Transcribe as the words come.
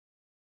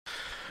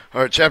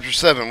Alright, Chapter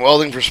 7,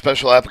 Welding for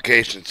Special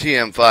Applications,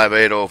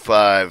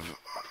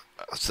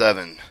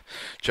 TM58057.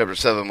 Chapter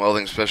 7,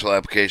 Welding Special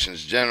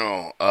Applications,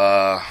 General.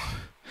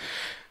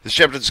 This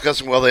chapter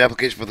discussing welding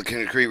application for the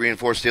concrete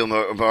reinforced steel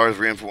bars,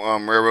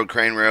 railroad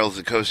crane rails,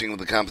 and coasting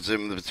with the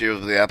composite of the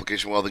materials of the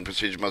application welding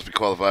procedure must be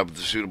qualified with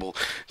the suitable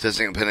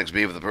testing Appendix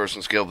B of the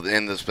personal skill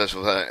within the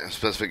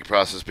specific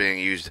process being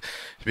used to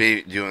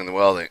be doing the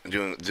welding.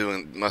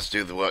 Must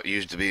do the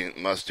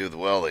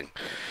welding.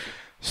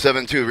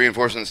 7.2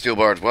 Reinforcement steel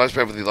bars.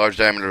 Widespread with the large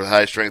diameter of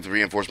high strength, the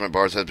reinforcement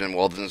bars have been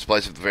welded in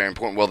place. If the very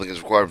important welding is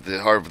required for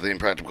the hard for the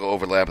impractical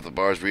overlap of the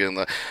bars,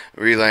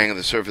 relaying of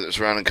the surface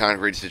surrounding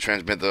concrete to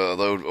transmit the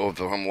load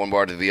from one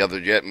bar to the other.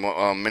 Yet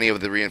many of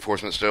the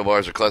reinforcement steel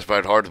bars are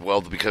classified hard to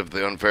weld because of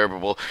the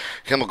unfavorable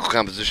chemical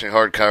composition,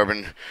 hard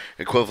carbon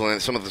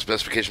equivalent. Some of the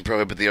specifications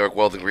prohibit the arc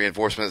welding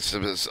reinforcement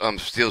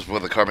steels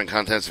with the carbon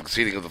contents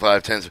exceeding of the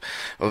 0.5%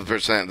 of the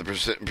percent. The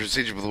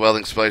procedure for the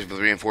welding splice for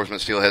the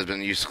reinforcement steel has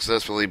been used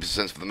successfully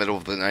since the middle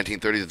of the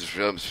 1930s.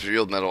 The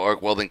shield metal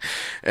arc welding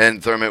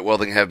and thermite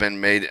welding have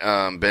been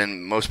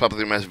most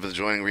popular method for the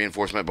joining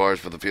reinforcement bars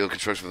for the field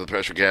construction for the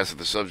pressure gas of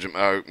the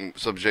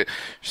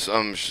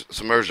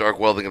submerged arc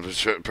welding of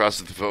the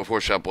process of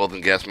force shop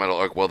welding, gas metal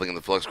arc welding, and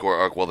the flux core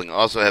arc welding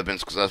also have been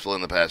successful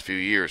in the past few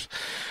years.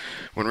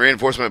 When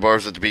reinforcement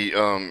bars are to be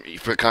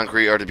for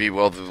concrete are to be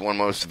welded, one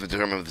most to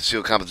determine the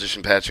steel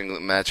composition matching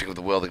of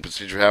the welding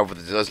procedure. However,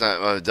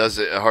 it does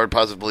it hard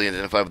positively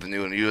identify with the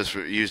new and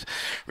used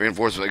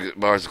reinforcement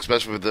bars,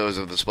 especially with those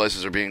of the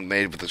splices are being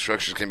made with the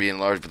structures can be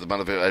enlarged with the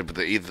amount of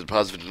either the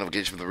positive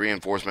identification for the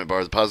reinforcement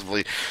bars.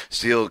 Positively,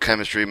 steel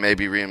chemistry may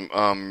be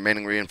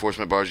remaining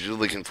reinforcement bars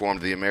usually conform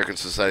to the American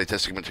Society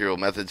testing material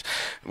methods,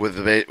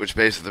 which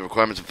base the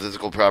requirements of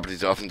physical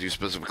properties often do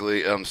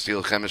specifically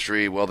steel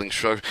chemistry. Welding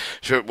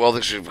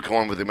should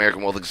conform with the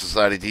American Welding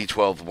Society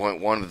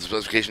D12.1 with the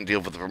specification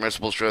deal with the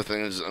permissible stress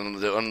and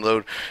the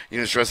unload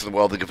unit stress of the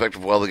welding,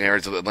 effective welding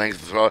areas of the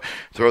length,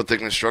 throat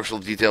thickness,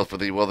 structural details for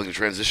the welding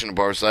transition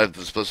bar side,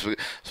 the specific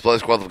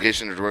splice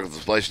qualification or direct the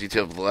splice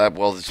details of the lab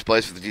welded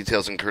splice for the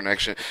details and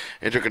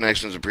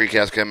interconnections of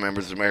precast chem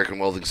members of the American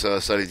Welding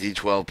Society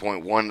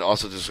D12.1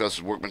 also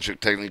discusses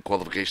workmanship technique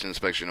qualification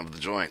inspection of the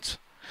joints.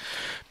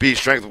 B.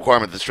 Strength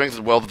requirement. The strength of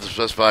the weld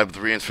specified with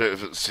the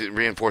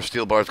reinforced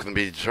steel bars can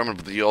be determined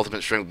with the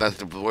ultimate strength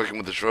method of working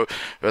with the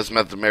rest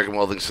method of American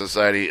Welding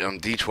Society.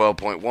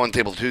 D12.1.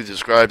 Table 2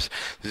 describes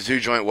the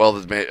two-joint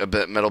welded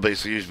metal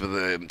base used with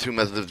the two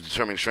methods of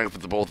determining strength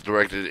with the both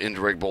directed and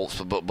indirect bolts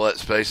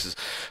splices.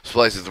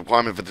 The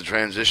requirement for the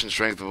transition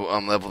strength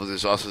level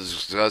is also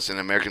discussed in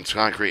American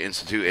Concrete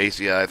Institute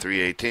ACI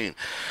 318.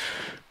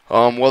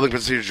 Welding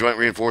procedure joint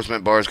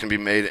reinforcement bars can be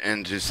made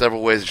into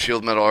several ways: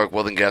 shield metal arc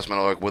welding, gas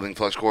metal arc welding,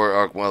 flux core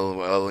arc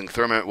welding,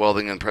 thermite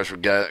welding, and pressure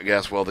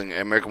gas welding.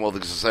 American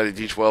Welding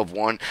Society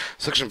D12.1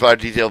 Section 5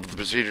 detail of the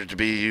procedure to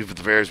be used with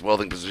the various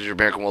welding procedure.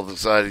 American Welding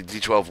Society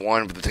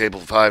D12.1 with the table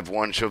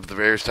 5.1 show the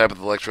various type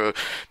of electrode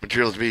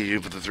materials to be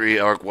used with the 3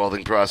 arc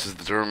welding process.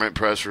 The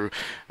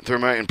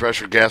thermite and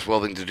pressure gas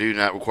welding do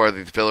not require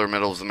the filler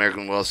metals. The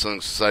American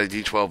Welding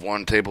Society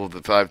D12.1 table of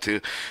the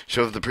 5.2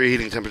 shows the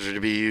preheating temperature to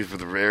be used for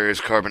the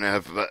various carbon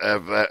have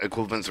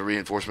equivalents of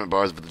reinforcement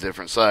bars with a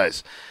different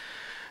size.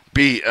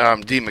 B.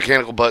 D.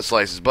 Mechanical butt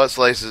slices.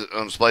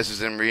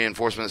 Splices in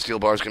reinforcement steel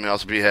bars can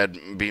also be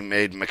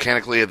made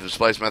mechanically. The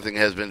splice method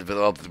has been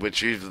developed,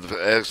 which uses the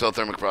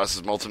exothermic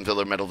process, molten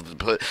filler metal to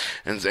put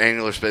in the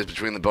angular space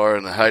between the bar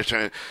and the high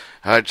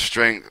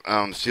strength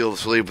steel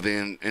sleeve with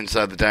the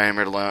inside the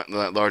diameter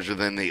larger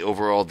than the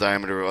overall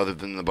diameter other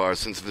than the bar.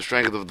 Since the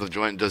strength of the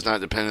joint does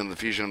not depend on the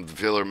fusion of the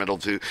filler metal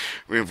to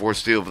reinforce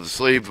steel for the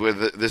sleeve,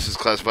 this is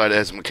classified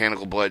as a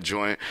mechanical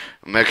joint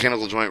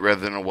rather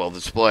than a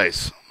welded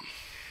splice.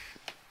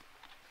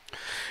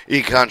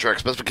 E.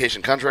 Contract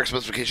specification. Contract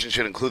specification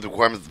should include the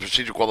requirements of the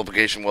procedure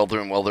qualification, welder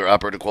and welder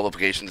operator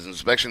qualifications, and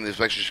inspection. The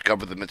inspection should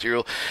cover the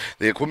material,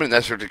 the equipment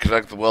necessary to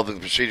conduct the welding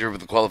procedure, with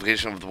the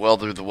qualification of the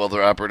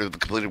welder operator, the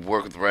completed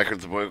work of the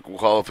records. The work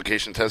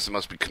qualification testing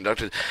must be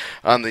conducted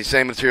on the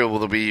same material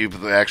will be used,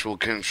 but the actual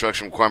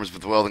construction requirements for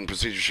the welding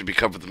procedure should be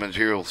covered. The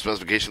material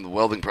specification of the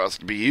welding process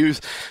to be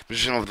used,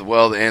 position of the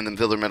weld, and the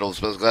filler metal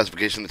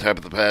classification, the type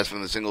of the pass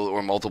from the single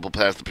or multiple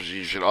pass. The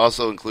procedure should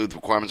also include the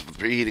requirements for the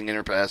preheating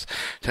interpass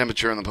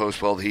temperature and the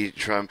post-weld heat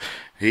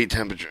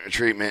temperature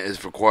treatment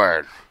is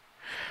required.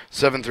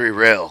 7.3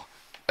 Rail.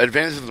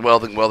 Advantages of the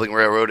welding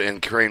railroad and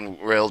crane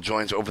rail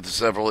joints over the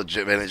several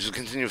advantages.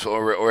 Continuous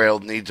rail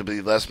need to be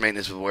less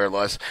maintenance with wear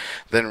less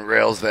than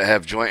rails that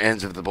have joint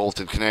ends of the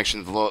bolted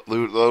connections.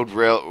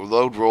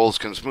 Load rolls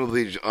can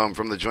smoothly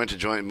from the joint to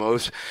joint.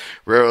 Most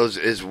railroads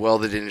is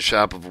welded in a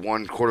shop of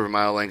 1/4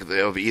 mile length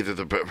of either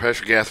the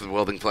pressure gas with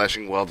welding,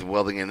 flashing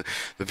welding in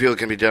the field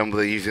can be done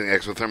by using the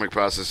exothermic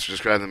process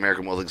described in the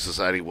American Welding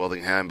Society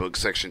Welding Handbook,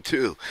 Section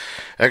 2.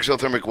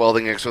 Exothermic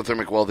welding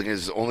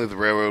is only the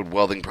railroad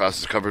welding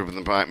process covered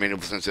within the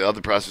meaningful since the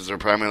other processes are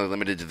primarily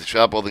limited to the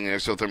shop welding and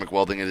exothermic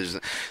welding. It is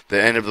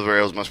the end of the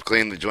rails must be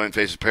cleaned, the joint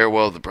faces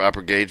parallel, the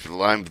proper gauge for the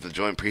line of the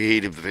joint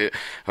preheated.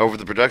 However,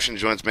 the production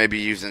joints may be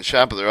used in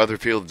shop, but their other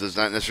field does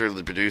not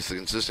necessarily produce the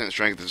consistent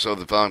strength, and so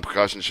the following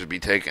precautions should be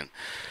taken.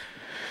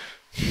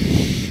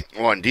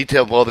 1.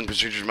 Detailed welding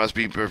procedures must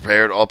be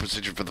prepared. All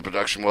procedure for the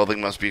production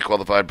welding must be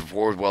qualified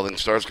before welding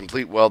starts.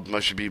 Complete weld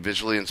must be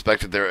visually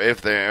inspected.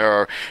 If there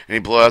are any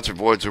blowouts or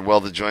voids or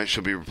welded joints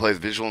should be replaced.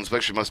 Visual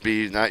inspection must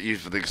be not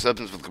used for the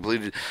acceptance of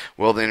completed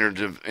weld.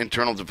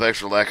 Internal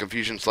defects or lack of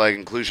fusion, slag,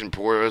 inclusion,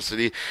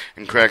 porosity,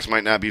 and cracks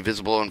might not be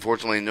visible.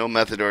 Unfortunately, no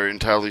method are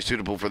entirely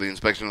suitable for the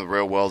inspection of the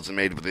rail welds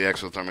made with the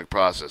exothermic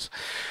process.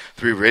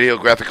 3.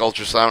 Radiographic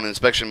ultrasound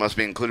inspection must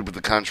be included with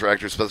the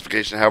contractor's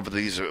specification. However,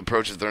 these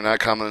approaches are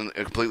not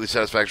completely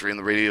satisfactory in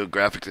the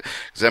radiographic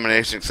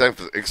examination.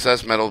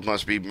 Excess metal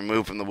must be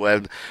removed from the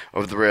web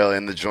of the rail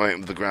and the joint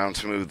of the ground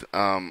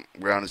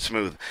is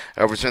smooth.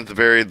 However, since the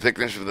varied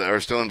thicknesses are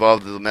still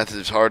involved, the method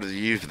is hard to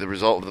use. The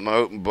result of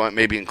the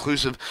may be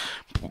inclusive.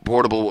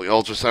 Portable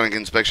ultrasonic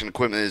inspection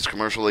equipment is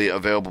commercially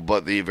available,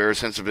 but the very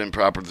sensitive and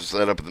improper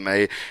setup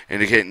may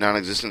indicate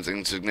non-existence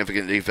and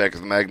significant defect.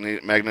 The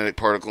magnetic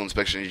particle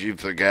inspection is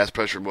used for gas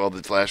pressure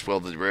welded, flash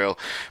welded rail,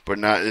 but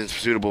not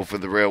suitable for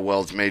the rail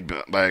welds made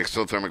by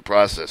exothermic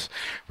process.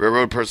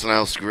 Railroad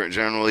personnel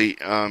generally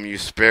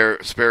use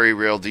Sperry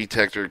rail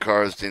detector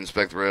cars to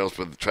inspect rails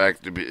where the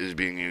track is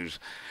being used.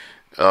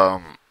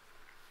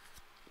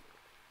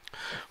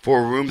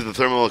 4. Room to the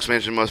thermal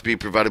expansion must be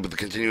provided with a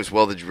continuous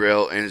welded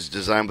rail and is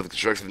designed with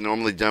construction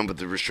normally done with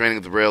the restraining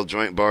of the rail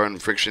joint bar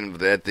and friction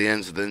at the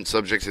ends, then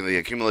subject to the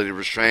accumulated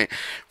restraint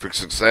for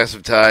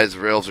successive ties. The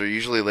rails are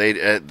usually laid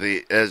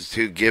as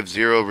to give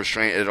zero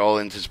restraint at all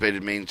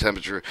anticipated mean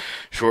temperature.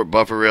 Short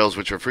buffer rails,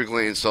 which are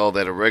frequently installed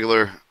at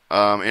irregular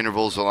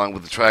intervals along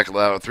with the track,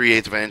 allow a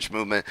 3/8 of an inch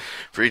movement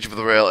for each of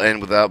the rail end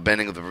without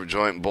bending of the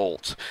joint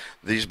bolts.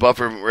 These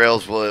buffer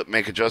rails will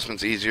make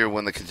adjustments easier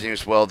when the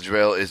continuous welded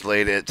rail is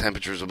laid at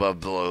temperatures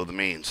below the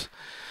means.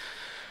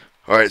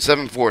 Alright,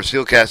 7.4.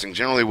 Steel casting.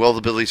 Generally,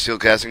 weldability steel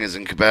casting is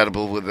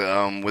incompatible with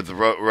the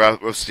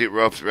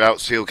route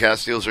steel.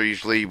 Cast steels are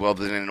usually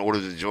welded in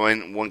order to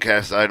join one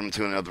cast item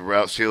to another.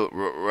 Route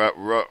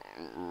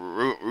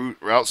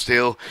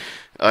steel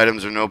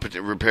items are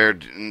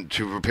repaired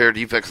to repair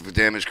defects of the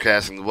damaged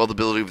casting. The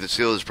weldability of the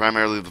steel is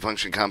primarily the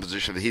function and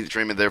composition of the heat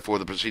treatment. Therefore,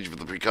 the procedure for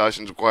the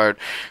precautions required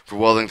for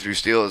welding through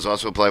steel is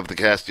also applied with the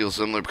cast steel.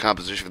 Similar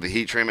composition for the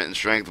heat treatment and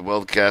strength of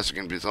welded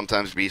casting can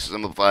sometimes be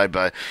simplified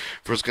by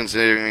first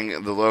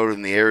considering the load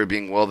in the area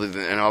being welded,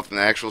 and often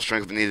the actual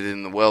strength needed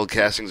in the weld.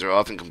 Castings are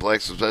often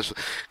complex, especially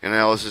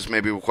analysis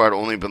may be required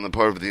only on the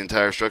part of the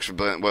entire structure.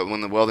 But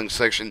when the welding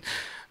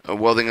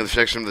of the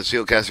section of the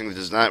steel casting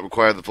does not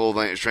require the full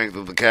strength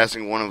of the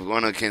casting,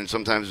 one can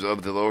sometimes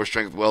of the lower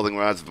strength welding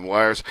rods and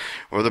wires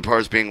or the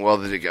parts being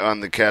welded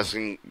on the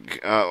casting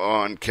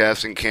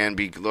can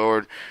be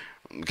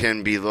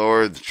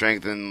lowered,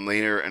 strength and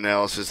linear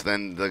analysis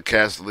than the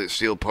cast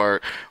steel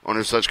part.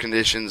 Under such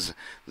conditions,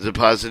 the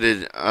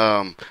deposited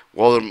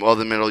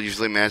welded metal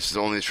usually matches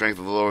only the strength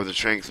of the lower the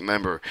strength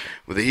member.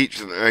 With a heat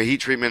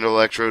treatment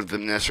electrode, the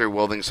necessary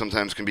welding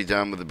sometimes can be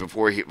done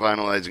before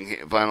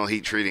final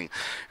heat treating.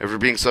 After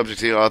being subject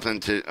to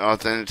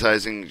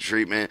authentizing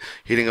treatment,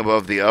 heating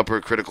above the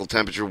upper critical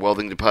temperature,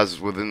 welding deposits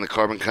within the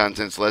carbon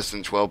contents less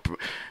than 12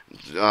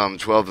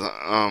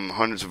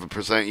 hundredths of a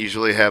percent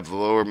usually have the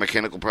lower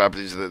mechanical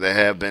properties that they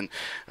have been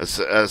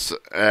as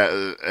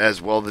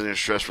welded in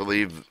stress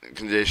relief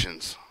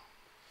conditions.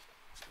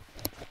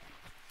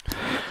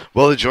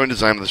 Welded joint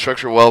design. The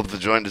structural weld of the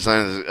joint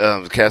design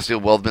of the cast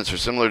steel weldments are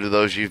similar to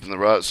those used in the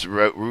Roth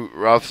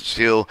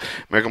Steel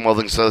American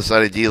Welding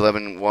Society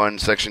D11-1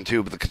 Section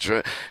 2, but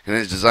the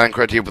design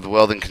criteria for the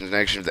welding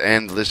connections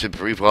and listed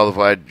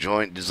pre-qualified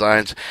joint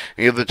designs.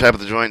 Any other type of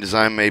the joint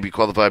design may be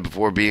qualified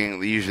before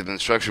being used in the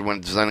structure. When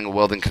designing a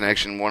welding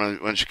connection,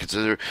 one should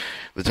consider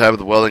the type of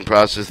the welding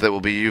process that will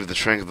be used, the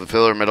strength of the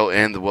filler metal,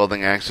 and the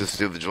welding access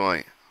to the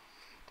joint.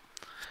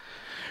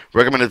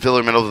 Recommended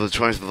filler metal. The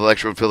choice of the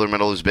electrode filler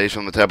metal is based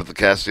on the type of the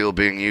cast steel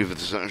being used with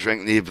the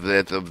strength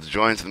needed of the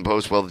joints and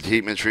post-welded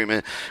heat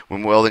treatment.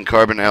 When welding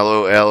carbon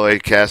alloy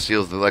cast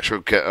steels, the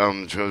electrode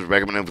is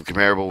recommended with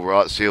comparable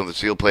wrought steel. The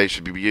steel plate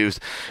should be used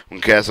when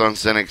cast on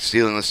stainless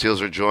steel and the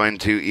steels are joined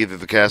to either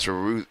the cast or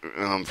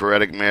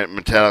ferritic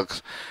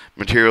metallics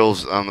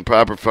materials. The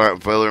proper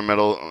filler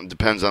metal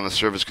depends on the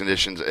surface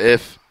conditions.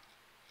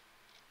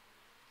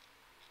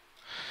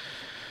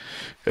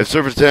 If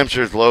surface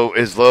temperature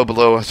is low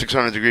below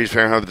 600 degrees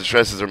Fahrenheit, the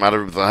stresses are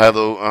moderate with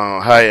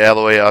high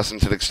alloy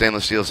austenitic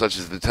stainless steel, such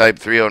as the type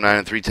 309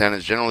 and 310,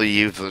 is generally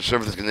used for the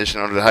surface condition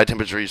under the high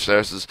temperature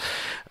stresses.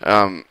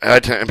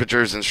 High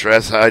temperatures and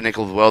stress, high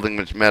nickel welding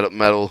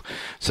metal,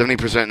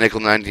 70%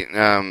 nickel,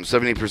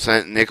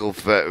 70% nickel,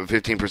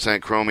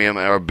 15% chromium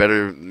are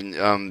better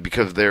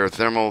because their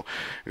thermal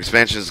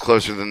expansion is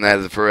closer than that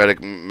of the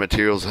ferritic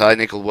materials. High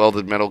nickel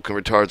welded metal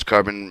retards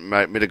carbon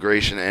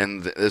mitigation,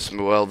 and this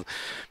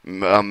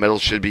metal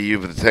should be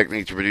used with a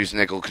technique to produce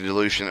nickel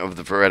dilution of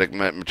the ferritic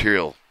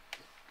material.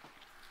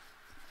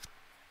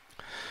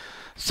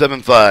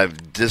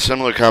 7.5.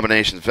 Dissimilar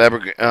combinations.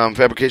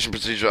 Fabrication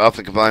procedures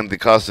often combine the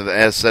cost of the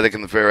aesthetic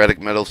and the ferritic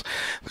metals,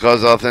 the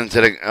cost of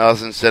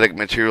authentic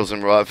materials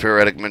and raw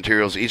ferritic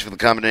materials. Each of the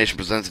combination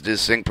presents a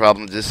distinct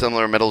problem.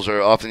 Dissimilar metals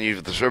are often used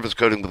with the surface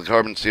coating with the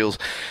carbon steels,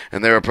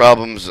 and there are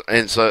problems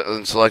in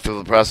selective of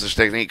the process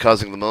technique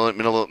causing the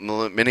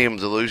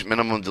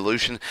minimum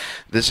dilution.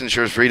 This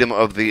ensures freedom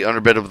of the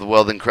underbed of the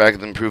welding crack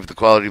and improve the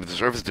quality of the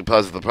surface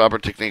deposit. The proper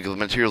technique of the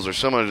materials are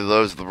similar to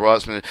those of the raw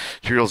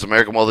materials.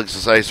 American Welding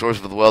Society source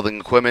for the welding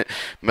equipment.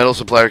 Metal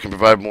supplier can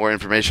provide more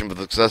information for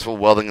the successful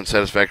welding and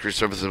satisfactory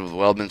services of the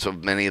weldments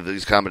of many of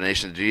these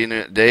combinations.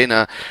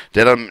 Data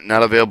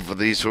not available for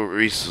these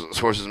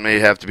resources may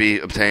have to be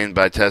obtained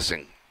by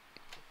testing.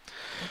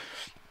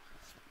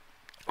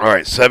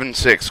 Alright,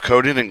 7.6.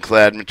 Coated and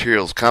clad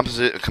materials.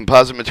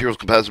 Composite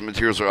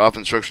materials are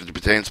often structured to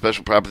retain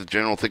special properties. The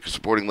general thicker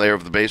supporting layer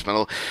of the base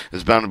metal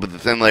is bounded with the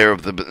thin layer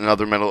of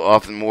another metal,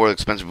 often more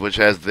expensive, which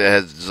has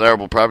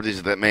desirable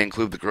properties that may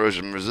include the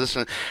corrosion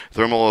resistant,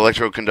 thermal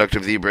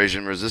electroconductive, the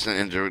abrasion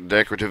resistant, and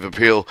decorative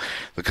appeal.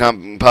 The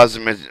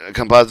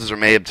composites are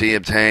may be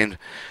obtained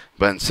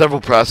but in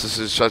several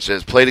processes such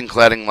as plating,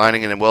 cladding,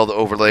 lining, and weld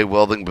overlay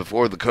welding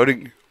before the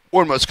coating.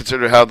 One must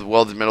consider how the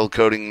welded metal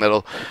coating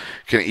metal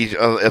can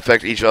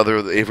affect each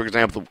other. For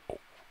example, the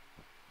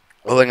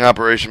welding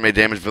operation may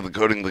damage the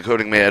coating. The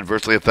coating may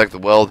adversely affect the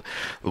weld.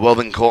 The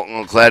welding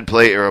clad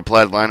plate or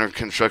applied liner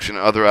construction.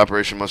 Other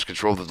operation must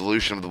control the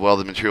dilution of the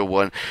welded material.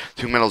 One,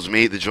 two metals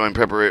meet. The joint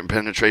preparation,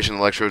 penetration,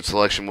 electrode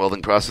selection,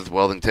 welding process,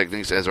 welding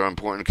techniques as are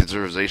important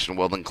consideration of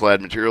welding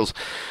clad materials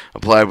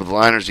applied with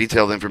liners.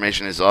 Detailed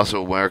information is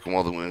also American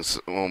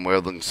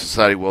Welding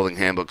Society Welding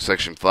Handbook,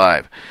 Section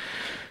 5.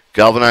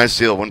 Galvanized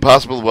steel. When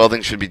possible,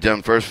 welding should be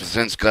done first,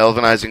 since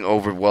galvanizing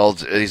over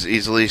welds is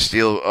easily.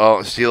 Steel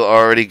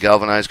already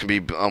galvanized can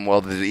be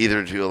welded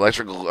either to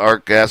electrical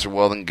arc, gas,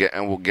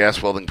 or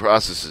gas welding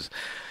processes.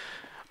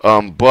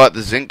 But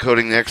the zinc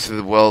coating next to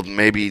the weld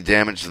may be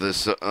damaged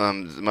much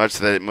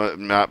that it might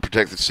not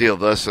protect the steel.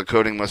 Thus, a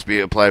coating must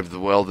be applied to the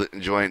weld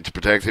joint to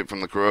protect it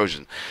from the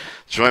corrosion.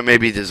 The joint may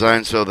be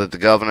designed so that the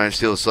galvanized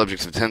steel is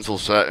subject to tensile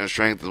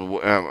strength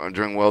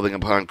during welding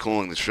upon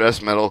cooling. The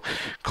stress metal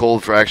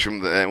cold fracture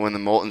when the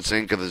molten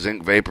zinc of the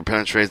zinc vapor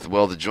penetrates the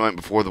welded joint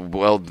before the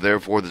weld.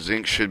 Therefore, the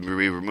zinc should be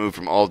removed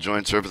from all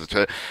joint surface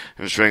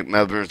and strength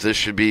measurements. This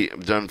should be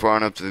done far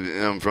enough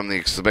from the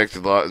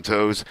expected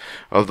toes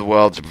of the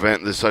weld to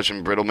prevent such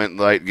embrittlement.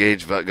 Light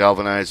gauge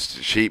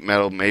galvanized sheet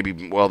metal may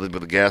be welded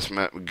with a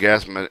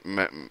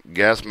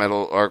gas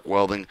metal arc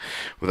welding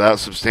without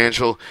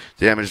substantial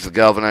damage to the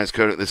galvanized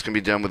coating. This can be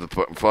done with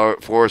the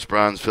forest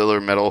bronze filler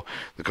metal.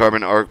 The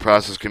carbon arc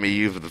process can be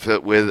used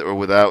with or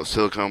without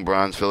silicone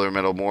bronze filler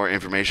metal. More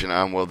information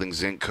on welding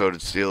zinc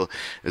coated steel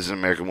is in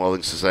American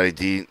Welding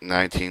Society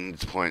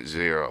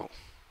D19.0.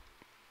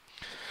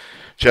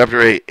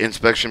 Chapter 8.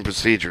 Inspection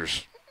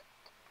Procedures.